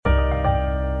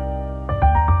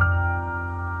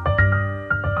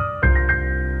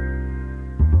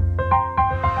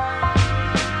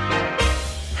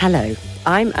Hello,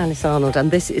 I'm Alice Arnold, and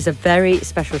this is a very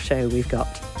special show we've got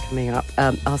coming up.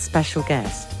 Our special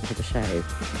guest for the show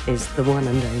is the one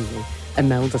and only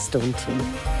Imelda Staunton.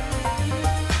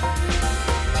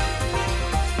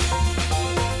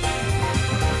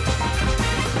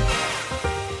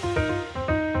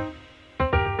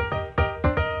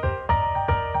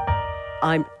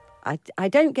 I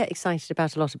don't get excited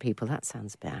about a lot of people. That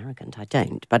sounds a bit arrogant. I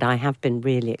don't. But I have been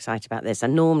really excited about this.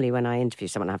 And normally when I interview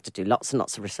someone, I have to do lots and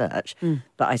lots of research.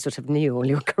 But I sort of knew all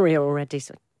your career already.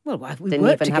 So we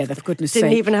worked together, for goodness sake.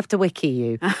 Didn't even have to wiki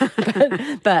you.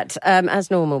 but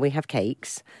as normal, we have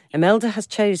cakes. Imelda has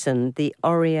chosen the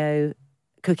Oreo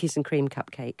cookies and cream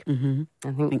cupcake. Mm-hmm.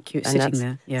 I think, thank you. Sitting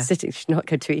there. Yeah. She's not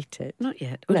going to eat it. Not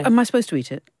yet. No. Am I supposed to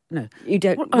eat it? No. You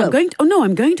don't. I'm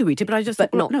going to eat it, but I just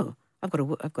thought, not. No. I've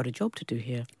got a job to do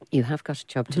here. You have got a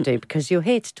job to do because you're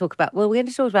here to talk about, we're going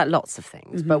to talk about lots of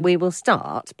things, but we will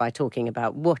start by talking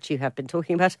about what you have been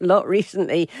talking about a lot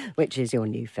recently, which is your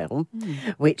new film,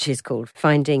 which is called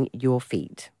Finding Your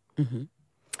Feet,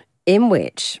 in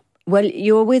which, well,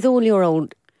 you're with all your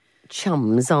old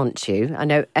chums, aren't you? I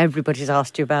know everybody's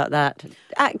asked you about that.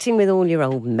 Acting with all your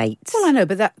old mates. Well, I know,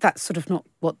 but that's sort of not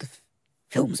what the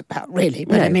film's about, really.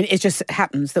 But No. I mean, it just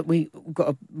happens that we've got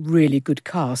a really good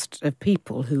cast of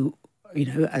people who, you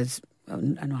know,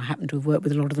 and I happen to have worked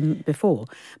with a lot of them before.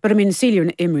 But I mean, Celia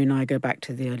and Imre and I go back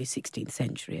to the early 16th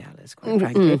century, Alice, quite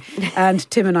frankly. And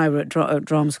Tim and I were at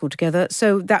drama school together.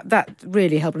 So that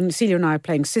really helped. And Celia and I are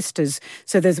playing sisters.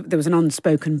 So there was an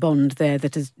unspoken bond there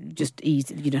that is just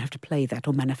easy. You don't have to play that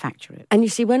or manufacture it. And you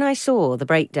see, when I saw the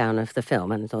breakdown of the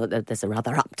film and thought that there's a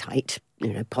rather uptight,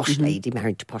 posh lady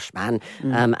married to posh man,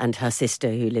 and her sister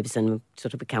who lives in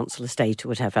sort of a council estate or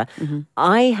whatever,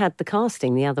 I had the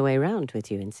casting the other way around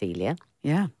with you and Celia.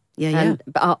 Yeah.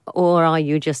 Or are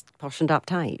you just posh and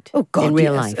uptight? Oh, God, in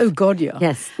real yes. life? Oh, God, yeah.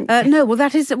 Yes. No,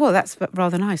 that's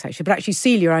rather nice, actually. But actually,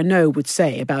 Celia, I know, would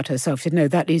say about herself, she said, no,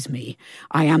 that is me.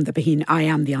 I am the bohemian, I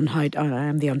am the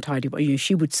untidy. But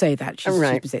she would say that. She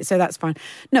would say, so that's fine.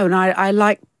 No, and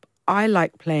I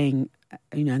like playing,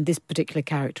 and this particular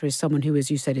character is someone who,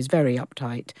 as you said, is very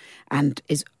uptight and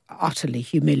is utterly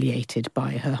humiliated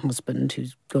by her husband,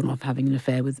 who's gone off having an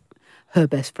affair with her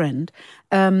best friend.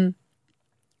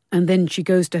 And then she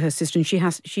goes to her sister, and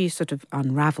she sort of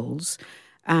unravels,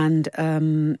 and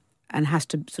has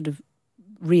to sort of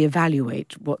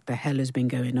reevaluate what the hell has been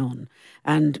going on.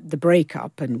 And the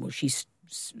breakup, and she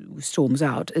storms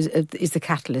out, is the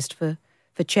catalyst for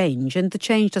change. And the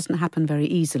change doesn't happen very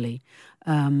easily.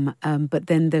 But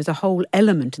then there's a whole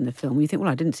element in the film where you think,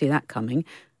 well, I didn't see that coming,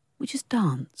 which is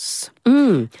dance.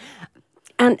 And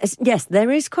yes,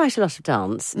 there is quite a lot of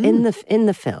dance in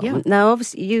the film. Yeah. Now,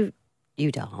 obviously,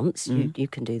 you dance. You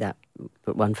can do that.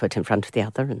 Put one foot in front of the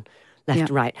other and left and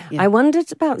right. Yeah. I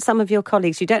wondered about some of your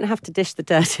colleagues. You don't have to dish the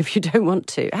dirt if you don't want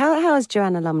to. How is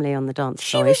Joanna Lumley on the dance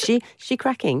floor? Is she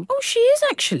cracking? Oh, she is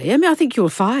actually. I mean, I think you'll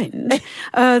find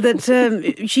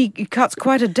that she cuts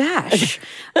quite a dash.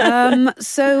 No,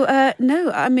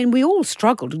 I mean, we all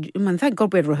struggled. I mean, thank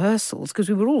God we had rehearsals because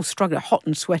we were all struggling, hot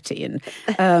and sweaty.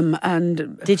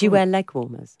 And did you wear leg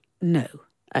warmers? No.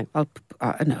 Oh,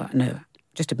 no.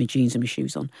 Just had my jeans and my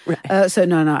shoes on. Right. So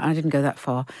no, I didn't go that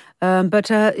far.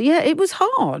 But it was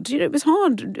hard. It was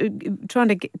hard trying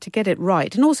to get it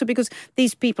right, and also because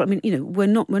these people. I mean, we're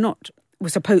not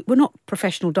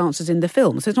professional dancers in the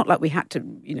film, so it's not like we had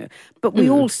to, But we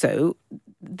also,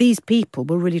 these people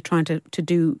were really trying to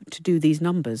do these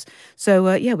numbers.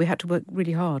 So we had to work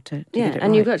really hard to get it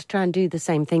and right. you've got to try and do the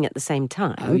same thing at the same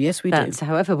time. Oh, yes, we do. That's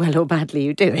however well or badly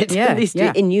you do it. Yeah, at least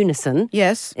in unison.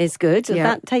 Yes, is good.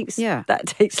 Yeah. That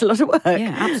takes a lot of work.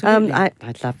 Yeah, absolutely.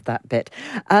 I love that bit.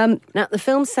 Now the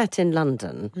film's set in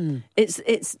London.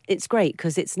 It's great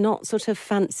because it's not sort of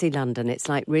fancy London. It's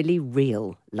like really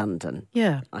real London.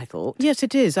 Yeah, I thought. Yes,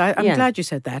 it is. I'm glad you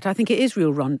said that. I think it is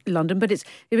real London, but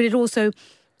it also.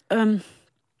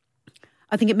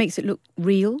 I think it makes it look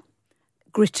real,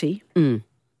 gritty,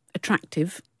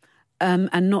 attractive,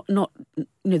 and not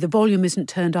the volume isn't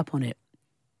turned up on it,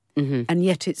 and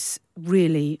yet it's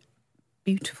really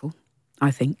beautiful.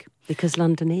 I think because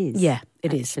London is. Yeah,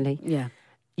 it actually. is. Yeah.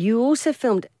 You also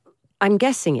filmed. I'm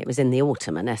guessing it was in the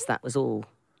autumn, unless that was all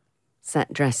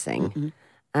set dressing.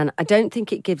 And I don't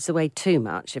think it gives away too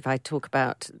much if I talk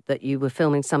about that you were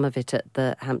filming some of it at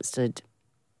the Hampstead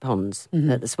ponds,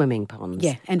 at the swimming ponds.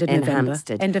 Yeah, end of November.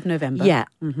 Hampstead. End of November. Yeah,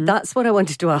 that's what I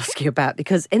wanted to ask you about,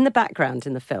 because in the background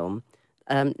in the film,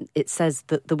 it says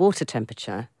that the water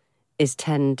temperature is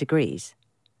 10 degrees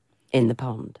in the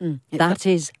pond. That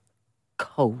is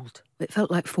cold. It felt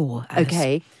like 4. Alice.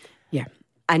 Okay. Yeah.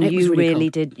 And it you was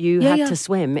really cold. did, you had to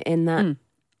swim in that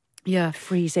Yeah.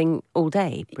 Freezing all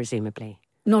day, presumably.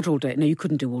 Not all day. No, you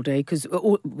couldn't do all day because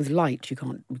with light we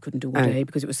couldn't do all day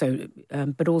because it was so.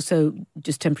 But also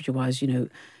just temperature-wise, we'd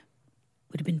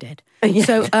have been dead. Yeah.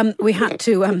 So we had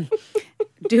to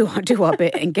do our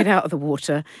bit and get out of the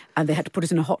water, and they had to put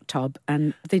us in a hot tub,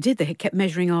 and they did. They kept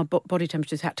measuring our body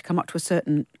temperatures. Had to come up to a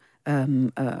certain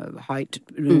height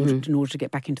in order to get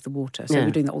back into the water. So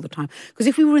we're doing that all the time. Because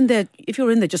if you're in there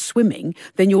just swimming,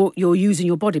 then you're using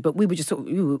your body. But we were just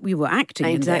we were acting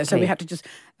in there, so we had to just.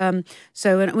 And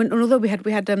although we had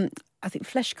I think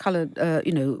flesh-coloured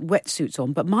wetsuits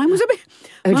on, but mine was a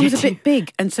bit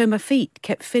big, and so my feet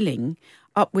kept filling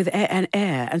up with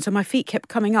air, and so my feet kept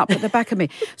coming up at the back of me.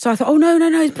 So I thought, oh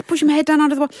no, pushing my head down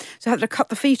under the water. So I had to cut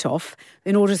the feet off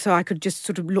in order so I could just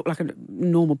sort of look like a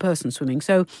normal person swimming.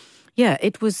 So yeah,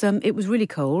 it was really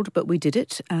cold, but we did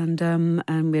it, and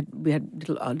we had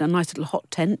a nice little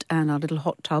hot tent and our little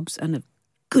hot tubs and a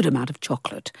good amount of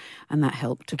chocolate, and that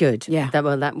helped. Good. Yeah.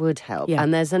 That would help. Yeah.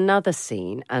 And there's another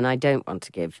scene, and I don't want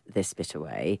to give this bit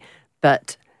away,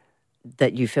 but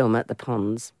that you film at the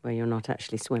ponds where you're not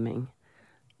actually swimming.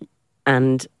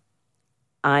 And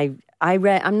I'm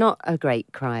not a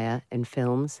great crier in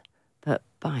films, but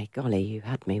by golly, you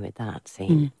had me with that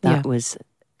scene. That was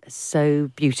so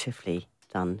beautifully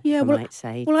done, I might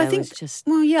say. Well, I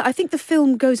think the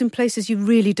film goes in places you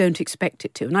really don't expect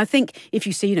it to. And I think if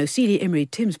you see, Celia Imrie,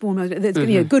 Tim Spawn, there's going to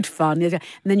be good fun, and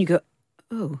then you go,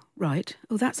 oh, right,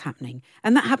 that's happening.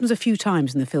 And that happens a few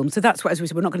times in the film. So that's what, as we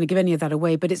said, we're not going to give any of that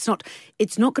away, but it's not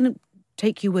going to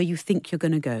take you where you think you're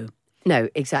going to go. No,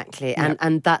 exactly. Yeah.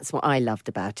 And that's what I loved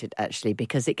about it, actually,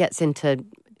 because it gets into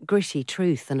gritty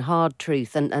truth and hard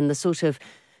truth and the sort of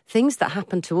things that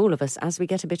happen to all of us as we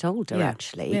get a bit older,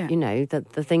 actually. Yeah.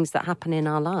 The things that happen in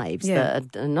our lives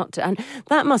that are not... And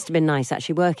that must have been nice,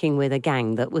 actually, working with a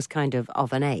gang that was kind of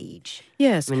an age.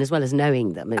 Yes. I mean, as well as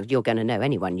knowing them, you're going to know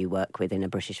anyone you work with in a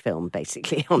British film,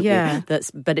 basically, aren't you?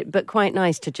 But quite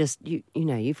nice to just,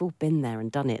 you've all been there and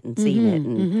done it and seen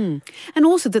it. And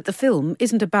also that the film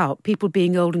isn't about people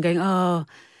being old and going, oh...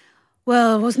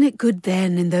 well, wasn't it good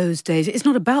then in those days? It's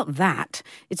not about that.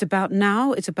 It's about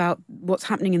now. It's about what's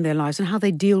happening in their lives and how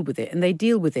they deal with it. And they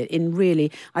deal with it in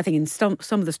really, I think in some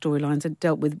of the storylines are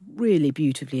dealt with really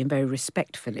beautifully and very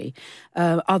respectfully.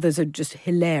 Others are just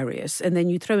hilarious. And then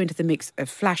you throw into the mix a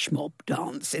flash mob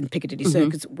dance in Piccadilly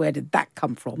Circus. Where did that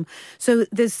come from? So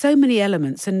there's so many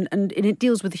elements and it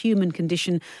deals with the human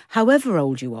condition, however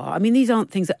old you are. I mean, these aren't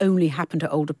things that only happen to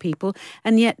older people,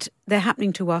 and yet they're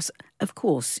happening to us. Of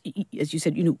course, as you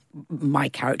said, my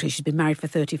character, she's been married for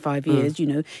 35 years,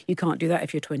 you can't do that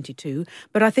if you're 22.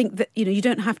 But I think that, you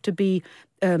don't have to be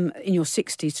in your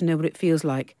 60s to know what it feels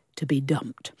like to be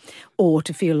dumped or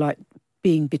to feel like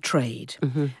being betrayed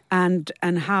and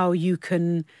how you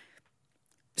can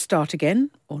start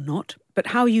again or not, but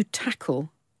how you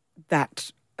tackle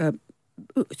that.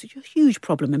 It's a huge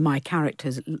problem in my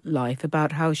character's life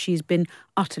about how she's been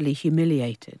utterly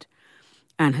humiliated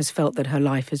and has felt that her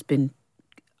life has been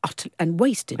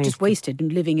wasted,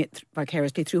 and living it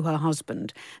vicariously through her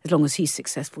husband. As long as he's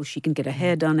successful, she can get her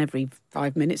hair done every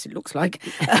 5 minutes, it looks like.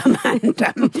 And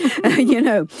that,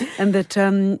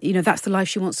 that's the life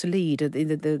she wants to lead,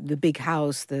 the big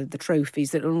house, the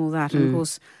trophies, and all that. And of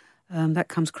course, that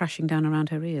comes crashing down around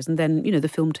her ears. And then, the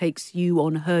film takes you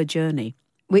on her journey.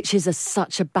 Which is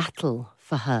such a battle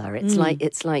for her. It's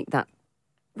like that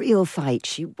real fight.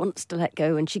 She wants to let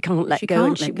go and she can't let go,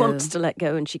 and she wants to let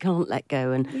go and she can't let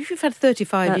go. And you've had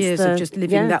 35 years of just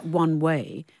living that one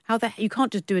way. You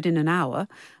can't just do it in an hour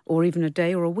or even a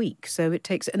day or a week. So it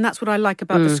takes, and that's what I like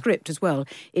about the script as well.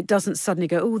 It doesn't suddenly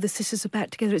go, oh, the sisters are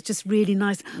back together. It's just really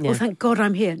nice. Yeah. Oh, thank God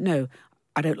I'm here. No,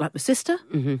 I don't like my sister.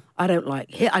 I don't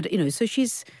like here. So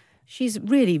she's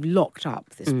really locked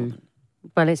up, this woman.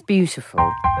 Well, it's beautiful.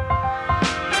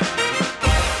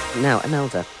 Now,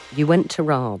 Imelda, you went to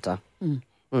RADA,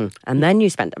 and then you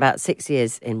spent about 6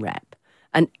 years in rep.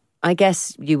 And I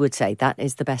guess you would say that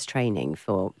is the best training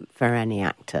for any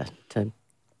actor to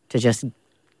just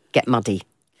get muddy,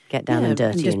 get down and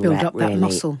dirty, and just build up that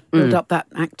muscle, build up that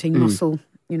acting muscle.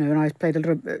 And I played a lot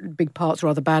of big parts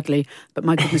rather badly, but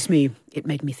my goodness me, it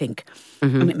made me think,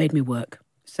 and it made me work.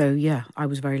 So yeah, I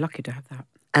was very lucky to have that.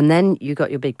 And then you got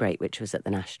your big break, which was at the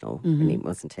National, really,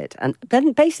 wasn't it? And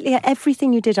then basically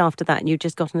everything you did after that, you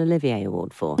just got an Olivier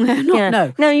Award for.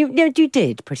 No. No, you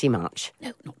did pretty much.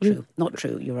 No, not true. Not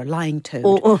true. You're a lying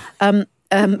toad. No,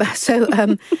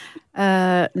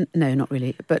 not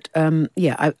really. But so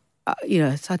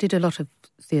I did a lot of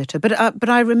theatre. But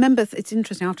I remember it's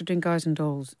interesting after doing Guys and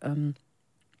Dolls.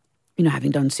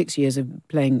 Having done 6 years of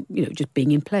playing, just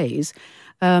being in plays.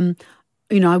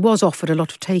 I was offered a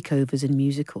lot of takeovers in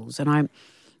musicals, and I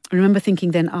remember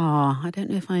thinking then, I don't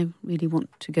know if I really want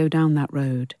to go down that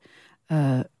road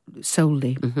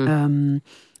solely.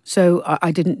 So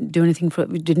I didn't do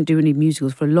any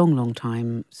musicals for a long, long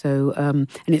time. So, and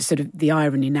it's sort of the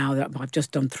irony now that I've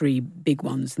just done 3 big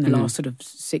ones in the last sort of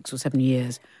 6 or 7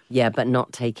 years. Yeah, but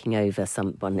not taking over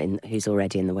someone who's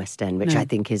already in the West End, which I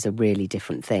think is a really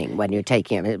different thing when you're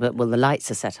taking it. Well, the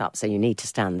lights are set up, so you need to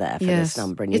stand there for this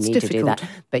number, and you need to do that.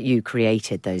 But you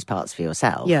created those parts for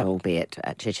yourself, albeit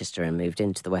at Chichester, and moved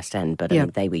into the West End, but I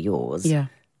mean, they were yours. Yeah.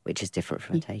 Which is different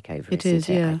from a takeover, isn't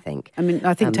it? I think. I mean,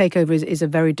 I think takeover is a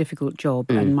very difficult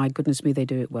job, and my goodness me, they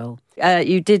do it well.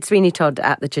 You did Sweeney Todd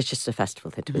at the Chichester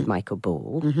Festival Theatre with Michael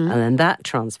Ball, and then that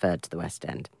transferred to the West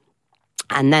End.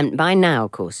 And then by now,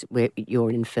 of course,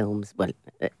 you're in films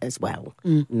as well,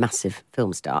 massive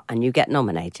film star, and you get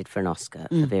nominated for an Oscar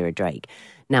for Vera Drake.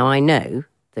 Now, I know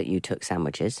that you took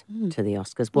sandwiches to the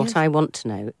Oscars. What I want to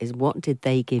know is, what did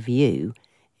they give you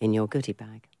in your goodie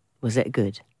bag? Was it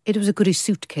good? It was a goodie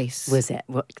suitcase. Was it?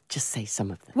 Well, just say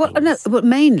some of the things. No, but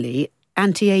mainly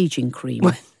anti-aging cream.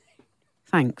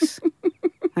 Thanks.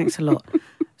 Thanks a lot.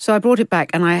 So I brought it back,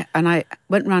 and I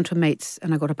went round to a mate's,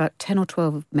 and I got about 10 or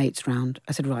 12 mates round.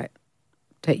 I said, right,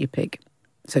 take your pick.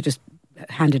 So just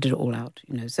handed it all out,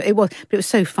 So it was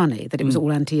so funny that it was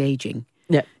all anti-aging.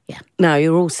 Yeah. Now,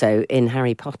 you're also in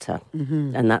Harry Potter,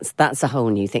 and that's a whole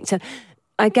new thing. So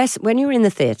I guess when you're in the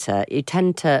theatre, you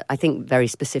tend to, I think very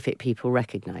specific people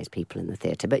recognise people in the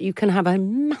theatre, but you can have a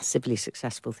massively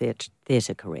successful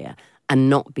theatre career and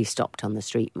not be stopped on the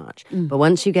street much. But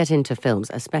once you get into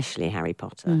films, especially Harry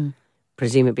Potter,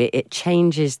 presumably it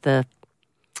changes the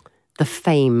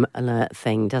fame alert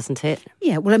thing, doesn't it?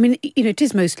 Yeah, well, I mean, it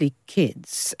is mostly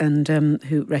kids and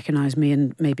who recognise me,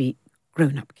 and maybe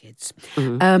grown-up kids.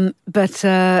 And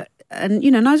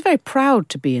I was very proud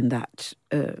to be in that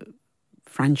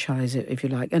franchise, if you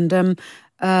like, and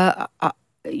but of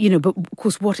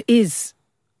course, what is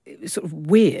sort of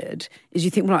weird is you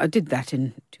think, well, I did that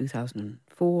in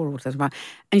 2004 or 2005,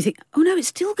 and you think, oh no, it's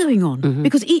still going on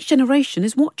because each generation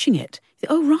is watching it. You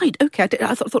think, oh right, okay.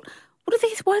 I thought, what are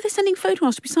they? Why are they sending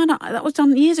photographs to be signed up? That was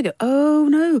done years ago. Oh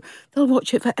no, they'll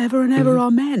watch it forever and ever.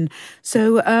 Amen.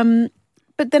 So,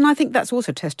 but then I think that's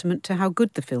also testament to how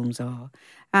good the films are,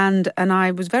 and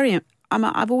I was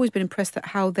I've always been impressed at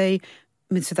how they.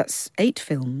 I mean, so that's 8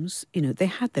 films. They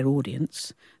had their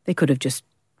audience. They could have just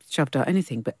shoved out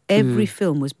anything, but every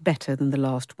film was better than the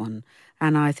last one,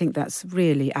 and I think that's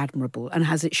really admirable, and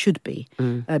as it should be,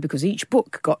 because each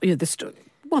book got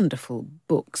wonderful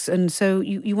books, and so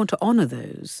you want to honour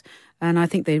those, and I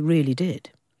think they really did.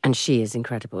 And she is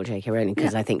incredible, J.K. Rowling,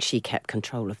 because I think she kept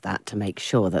control of that to make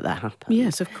sure that happened.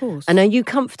 Yes, of course. And are you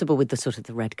comfortable with the sort of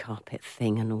the red carpet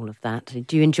thing and all of that?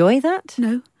 Do you enjoy that?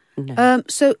 No.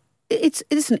 So.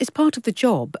 It's part of the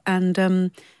job, and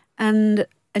it, and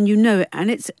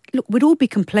it's, look, we'd all be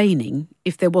complaining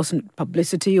if there wasn't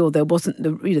publicity or there wasn't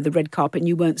the red carpet and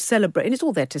you weren't celebrating. It's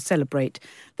all there to celebrate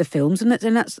the films, and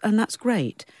that's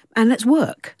great, and let's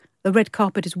work. The red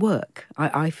carpet is work,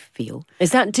 I feel.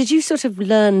 Did you sort of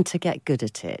learn to get good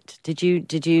at it? Did you?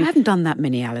 I haven't done that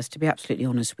many, Alice, to be absolutely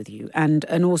honest with you. And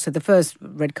also the first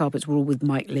red carpets were all with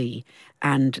Mike Leigh,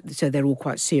 and so they're all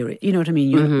quite serious. You know what I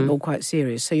mean? You're all quite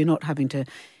serious, so you're not having to.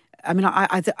 I mean,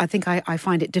 I think I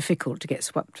find it difficult to get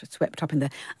swept up in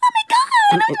the. Oh my God!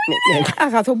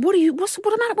 I thought, what's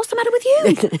the matter with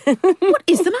you? What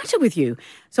is the matter with you?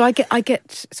 So I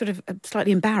get sort of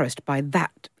slightly embarrassed by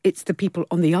that. It's the people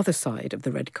on the other side of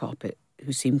the red carpet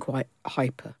who seem quite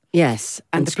hyper. Yes,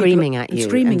 and screaming at you.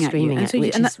 Screaming at you.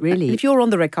 Which is really... And if you're on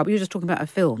the red carpet, you're just talking about a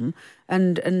film.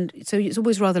 And so it's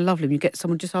always rather lovely when you get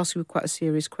someone just ask you quite a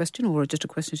serious question or just a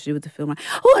question to do with the film. Like,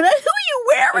 who are you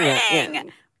wearing? Yeah.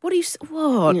 What?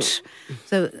 Yeah.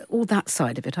 So all that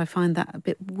side of it, I find that a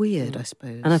bit weird, I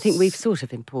suppose. And I think we've sort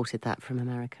of imported that from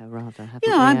America, rather, haven't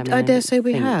we? Yeah, I dare say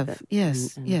we have.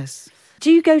 Yes.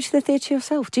 Do you go to the theatre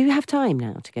yourself? Do you have time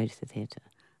now to go to the theatre?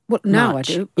 Well, now I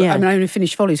do. Yeah. I mean, I only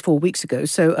finished Follies 4 weeks ago,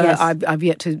 so I've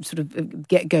yet to sort of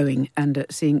get going and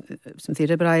seeing some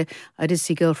theatre. But I did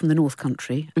see Girl from the North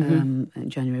Country in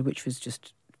January, which was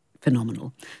just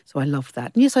phenomenal. So I loved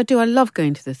that. And yes, I do. I love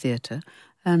going to the theatre.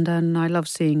 And I love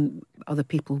seeing other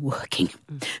people working,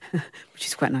 which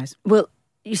is quite nice. Well,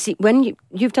 you see, when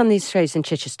you've done these shows in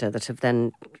Chichester that have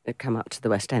then come up to the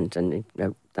West End, and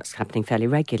that's happening fairly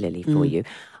regularly for you,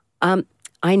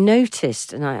 I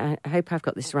noticed, and I hope I've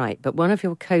got this right, but one of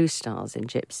your co-stars in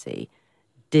Gypsy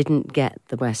didn't get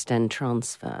the West End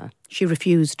transfer. She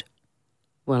refused.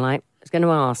 Well, was going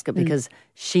to ask because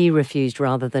she refused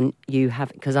rather than you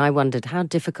have, because I wondered how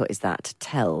difficult is that to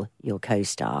tell your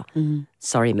co-star,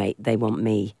 sorry, mate, they want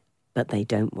me, but they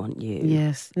don't want you.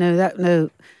 Yes.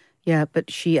 Yeah, but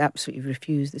she absolutely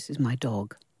refused. This is my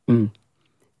dog.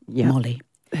 Yeah. Molly.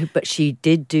 But she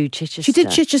did do Chichester. She did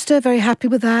Chichester, very happy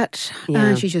with that. Yeah.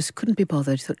 And she just couldn't be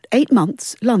bothered. She thought, 8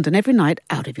 months, London every night,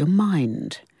 out of your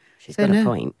mind. She's got a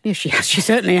point. Yeah, she has. She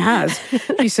certainly has.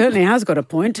 She certainly has got a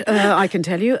point, I can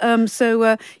tell you.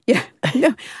 Yeah.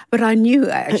 No. But I knew,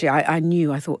 actually,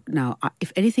 I thought, now,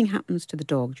 if anything happens to the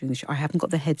dog during the show, I haven't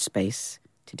got the headspace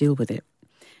to deal with it.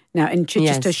 Now, in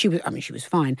Chichester, she was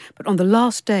fine. But on the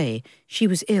last day, she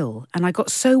was ill. And I got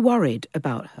so worried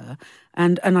about her.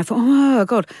 And I thought, oh,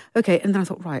 God, okay. And then I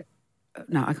thought, right,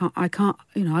 no, I can't,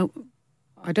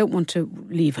 I don't want to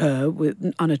leave her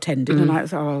unattended. And I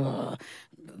thought,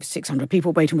 600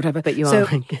 people waiting, whatever. But you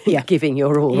are giving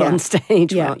your all on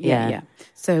stage. Yeah.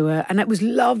 So, and it was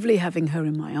lovely having her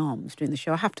in my arms during the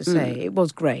show. I have to say, it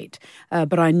was great.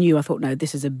 But I thought, no,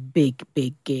 this is a big,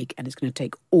 big gig, and it's going to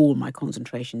take all my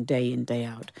concentration day in, day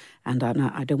out. And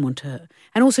I don't want her.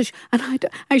 And also,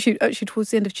 actually,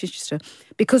 towards the end of Chichester,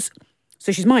 because.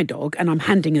 So she's my dog, and I'm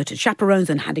handing her to chaperones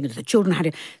and handing her to the children.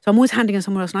 So I'm always handing her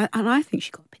somewhere else, and I think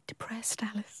she got a bit depressed,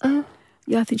 Alice.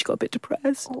 Yeah, I think she got a bit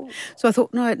depressed. Oh. So I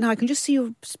thought, no, I can just see your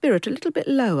spirit a little bit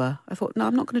lower. I thought, no,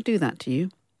 I'm not going to do that to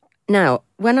you. Now,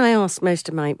 when I asked most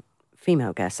of my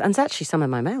female guests, and actually some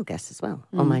of my male guests as well,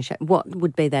 on my show, what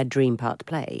would be their dream part to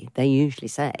play, they usually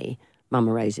say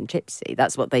Mama Rose and Gypsy.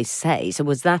 That's what they say. So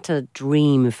was that a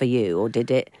dream for you, or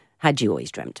had you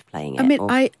always dreamt of playing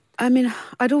it? I mean,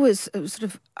 I'd always sort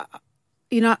of,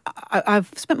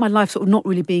 I've spent my life sort of not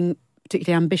really being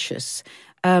particularly ambitious.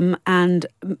 And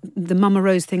the Mama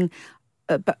Rose thing,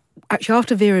 but actually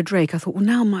after Vera Drake, I thought, well,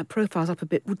 now my profile's up a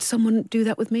bit. Would someone do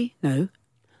that with me? No.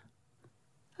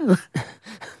 Oh.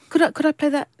 Could I play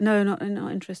that? No, not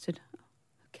interested.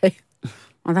 Okay.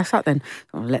 Well, that's that then.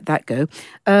 I'll let that go.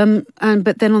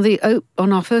 But then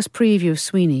on our first preview of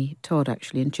Sweeney Todd,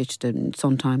 actually, in Chichester,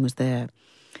 Sondheim was there.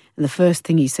 And the first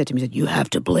thing he said to me, he said, you have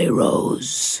to play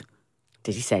Rose.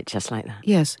 Did he say it just like that?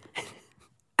 Yes.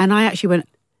 And I actually went,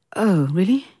 oh,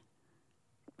 really?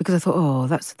 Because I thought,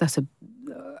 that's a...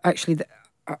 Actually,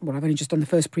 I've only just done the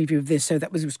first preview of this, so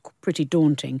that was pretty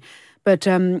daunting. But,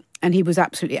 and he was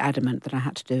absolutely adamant that I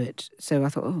had to do it. So I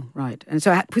thought, oh, right. And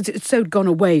so it's so gone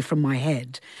away from my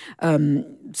head.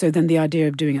 So then the idea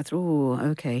of doing it, I thought, oh,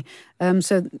 okay.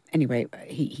 So anyway,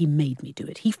 he made me do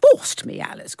it. He forced me,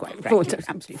 Alice, quite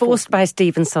frankly. Forced by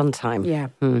Stephen Sondheim. Yeah.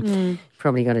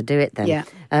 Probably got to do it then. Yeah.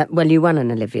 Well, you won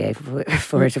an Olivier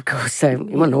for it, of course, so it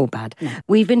wasn't all bad. No.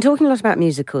 We've been talking a lot about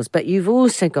musicals, but you've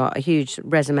also got a huge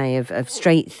resume of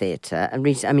straight theatre. And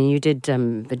you did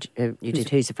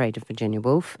Who's Afraid of Virginia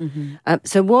Woolf. Mm-hmm.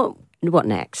 So what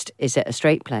next? Is it a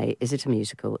straight play? Is it a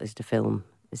musical? Is it a film?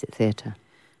 Is it theatre?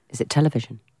 Is it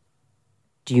television?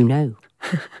 Do you know?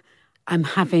 I'm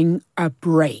having a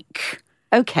break.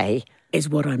 Okay. Is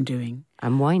what I'm doing.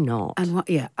 And why not?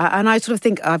 And I sort of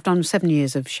think I've done 7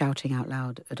 years of shouting out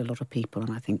loud at a lot of people,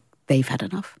 and I think they've had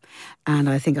enough. And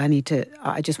I think I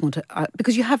just want to,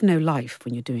 because you have no life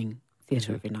when you're doing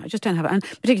theatre every night. I just don't have it. And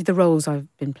particularly the roles I've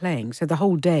been playing. So the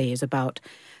whole day is about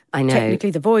technically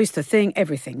the voice, the thing,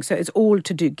 everything. So it's all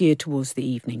geared towards the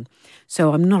evening.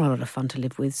 So I'm not a lot of fun to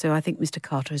live with. So I think Mr.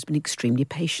 Carter has been extremely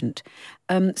patient.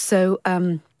 I want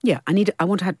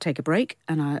to have to take a break.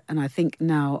 And I think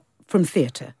now from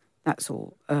theatre, that's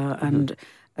all.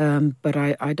 But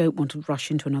I don't want to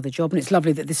rush into another job. And it's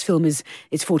lovely that this film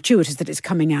it's fortuitous that it's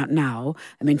coming out now.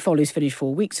 I mean, Follies finished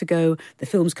 4 weeks ago. The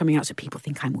film's coming out, so people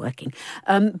think I'm working.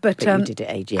 But you did it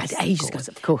ages ago.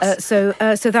 Of course. So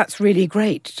that's really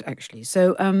great, actually.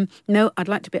 So, no, I'd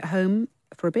like to be at home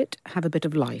for a bit, have a bit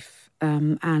of life.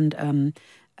 And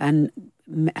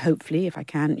hopefully, if I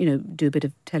can, do a bit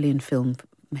of telly and film,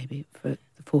 maybe for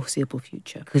the foreseeable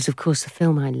future. Because, of course, the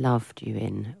film I loved you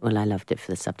in, well, I loved it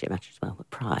for the subject matter as well, but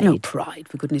Pride. No, Pride,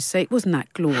 for goodness sake. Wasn't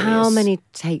that glorious? How many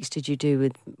takes did you do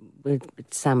with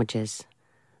sandwiches?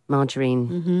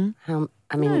 Margarine? Mm-hmm.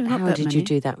 How did you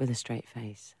do that with a straight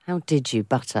face? How did you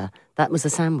butter? That was a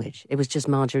sandwich. It was just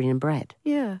margarine and bread.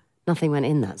 Yeah. Nothing went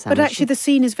in that sandwich. But actually the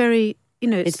scene is very,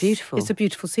 it's beautiful. It's a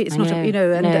beautiful scene. It's not,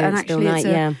 and actually it's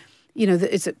yeah.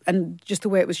 And just the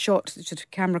way it was shot, just a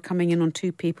camera coming in on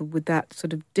two people with that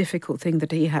sort of difficult thing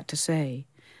that he had to say.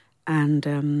 And,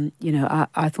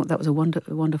 I thought that was a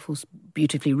wonderful,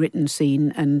 beautifully written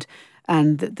scene. And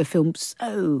the film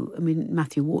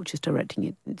Matthew Walsh is directing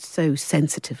it so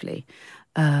sensitively.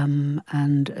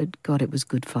 God, it was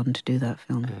good fun to do that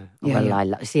film.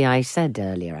 I said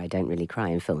earlier I don't really cry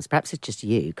in films. Perhaps it's just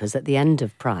you, because at the end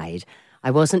of Pride,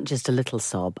 I wasn't just a little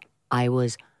sob.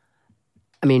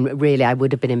 Really, I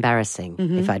would have been embarrassing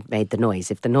if I'd made the noise.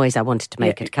 If the noise I wanted to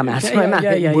make had come out of my mouth,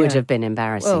 it would have been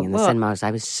embarrassing in the cinemas. I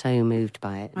was so moved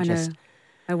by it. I know.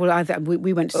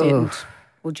 We went to see it,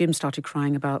 and Jim started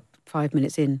crying about 5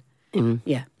 minutes in. Mm.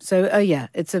 Yeah. So,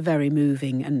 it's a very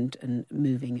moving and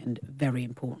very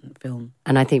important film.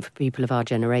 And I think for people of our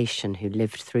generation who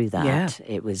lived through that,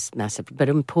 it was massive. But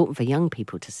important for young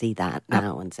people to see that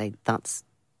now and say, that's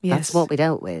what we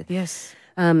dealt with. Yes.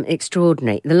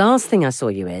 Extraordinary. The last thing I saw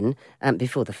you in,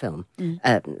 before the film,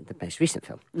 the most recent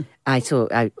film, I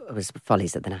was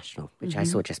Follies at the National, which I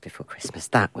saw just before Christmas.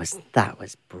 That was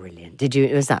brilliant.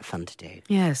 Was that fun to do?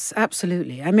 Yes,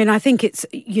 absolutely. I mean, I think it's,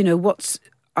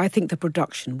 I think the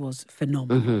production was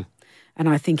phenomenal. Mm-hmm. And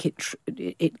I think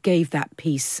it gave that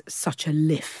piece such a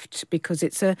lift, because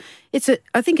it's a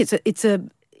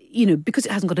because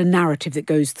it hasn't got a narrative that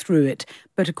goes through it,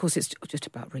 but of course it's just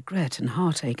about regret and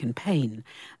heartache and pain,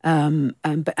 and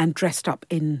dressed up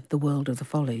in the world of the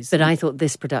Follies. But I thought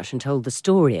this production told the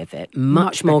story of it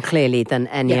much more clearly than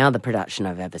any other production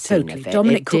I've ever seen of it.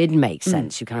 It did make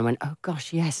sense. You kind of went, oh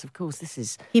gosh, yes, of course, this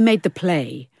is... He made the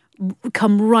play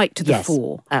come right to the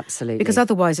fore. Absolutely. Because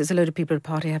otherwise it's a load of people at a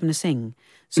party having a sing.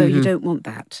 So you don't want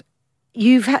that.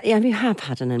 You have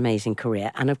had an amazing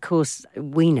career, and of course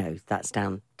we know that's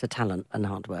down to talent and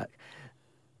hard work.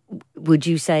 Would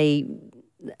you say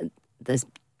there's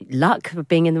luck of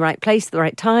being in the right place at the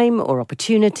right time, or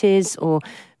opportunities, or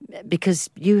because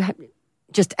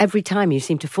just every time you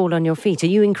seem to fall on your feet? Are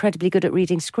you incredibly good at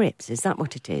reading scripts? Is that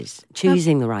what it is?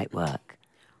 Choosing the right work?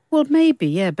 Well, maybe,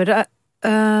 yeah, but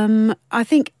I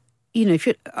think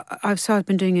I've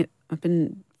been doing it.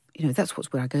 That's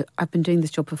where I go. I've been doing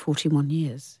this job for 41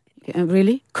 years.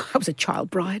 Really? I was a child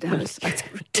bride. I was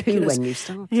 2 when you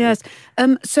started. Yes.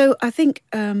 So I think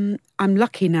I'm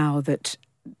lucky now that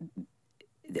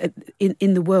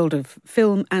in the world of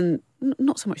film, and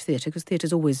not so much theatre, because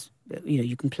theatre's always,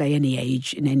 you can play any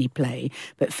age in any play,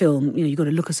 but film, you've got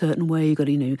to look a certain way, you've got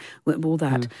to, all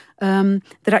that.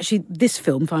 That actually this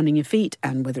film, Finding Your Feet,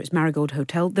 and whether it's Marigold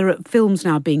Hotel, there are films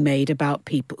now being made about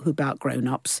people, about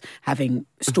grown-ups having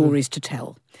stories to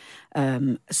tell.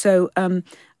 I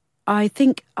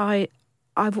think I've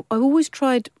always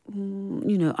tried,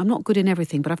 I'm not good in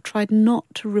everything, but I've tried not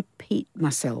to repeat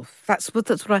myself. That's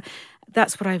what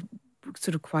I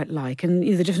sort of quite like. And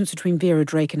the difference between Vera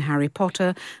Drake and Harry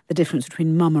Potter, the difference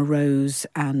between Mama Rose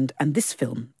and this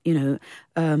film, and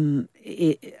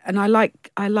I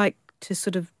like to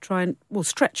sort of try and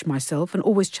stretch myself and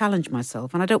always challenge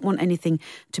myself, and I don't want anything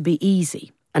to be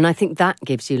easy. And I think that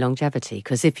gives you longevity,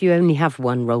 because if you only have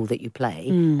one role that you play,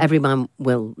 everyone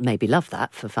will maybe love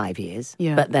that for 5 years,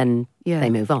 but then they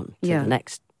move on to the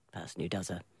next person who does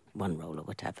one role or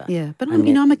whatever. Yeah, but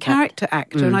I'm a character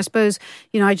actor, and I suppose,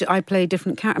 I play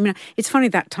different characters. I mean, it's funny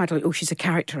that title, she's a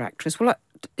character actress. Well,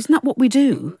 isn't that what we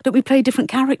do? Don't we play different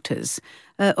characters?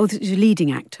 Or the leading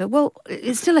actor? Well,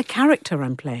 it's still a character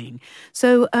I'm playing.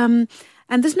 So, and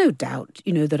there's no doubt,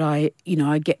 that I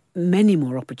get many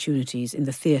more opportunities in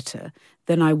the theatre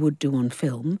than I would do on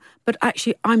film. But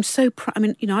actually, I'm so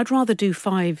I'd rather do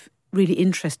 5 really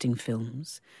interesting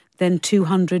films than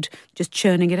 200 just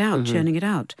churning it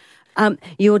out.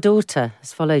 Your daughter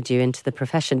has followed you into the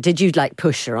profession. Did you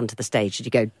push her onto the stage? Did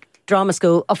you go, drama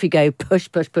school, off you go, push,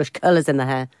 colours in the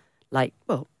hair?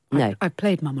 No. I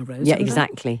played Mama Rose. Yeah,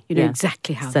 exactly.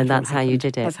 Exactly how. So that's how you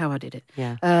did it. That's how I did it.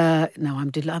 Yeah. No, I'm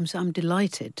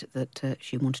delighted that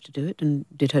she wanted to do it and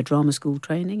did her drama school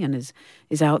training and is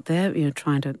out there,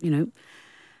 trying to,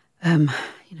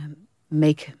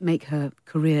 make her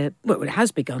career. Well, it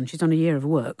has begun. She's done a year of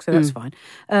work, so that's fine.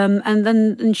 And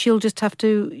then she'll just have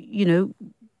to,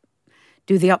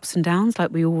 do the ups and downs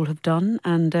like we all have done.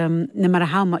 And no matter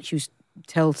how much you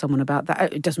tell someone about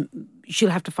that, she'll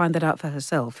have to find that out for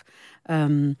herself,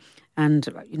 and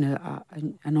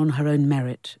on her own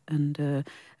merit. And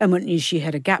when she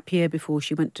had a gap year before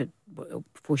she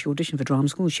auditioned for drama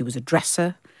school, she was a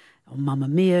dresser on Mamma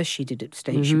Mia. She did it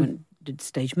stage. She did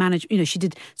stage management. She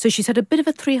did. So she's had a bit of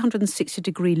a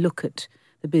 360-degree look at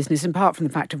the business, apart from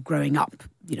the fact of growing up,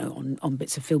 on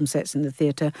bits of film sets in the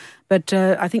theatre. But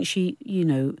I think she,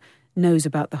 knows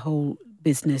about the whole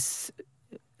business.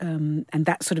 And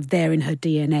that's sort of there in her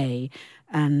DNA,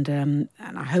 and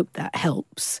I hope that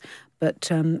helps. But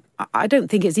I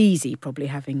don't think it's easy, probably,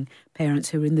 having parents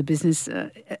who are in the business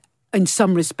in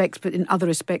some respects, but in other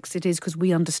respects it is, because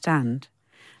we understand.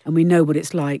 And we know what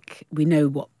it's like. We know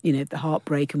what, the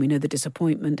heartbreak, and we know the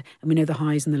disappointment, and we know the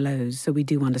highs and the lows. So we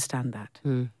do understand that.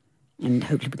 And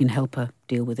hopefully we can help her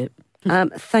deal with it.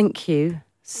 Thank you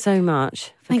so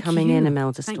much for coming in,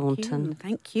 Imelda Staunton.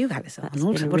 Thank you, Alice That's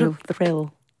Arnold. been a real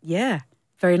thrill. Yeah.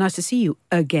 Very nice to see you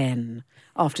again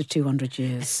after 200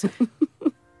 years.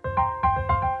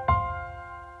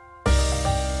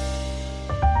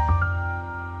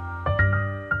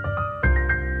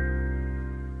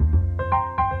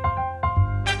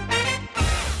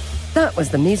 That was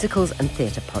the Musicals and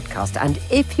Theatre podcast, and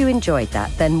if you enjoyed that,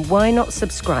 then why not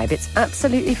subscribe? It's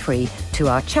absolutely free to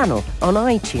our channel on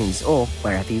iTunes or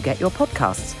wherever you get your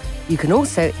podcasts. You can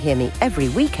also hear me every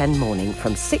weekend morning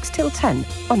from 6 till 10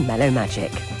 on Mellow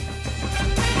Magic.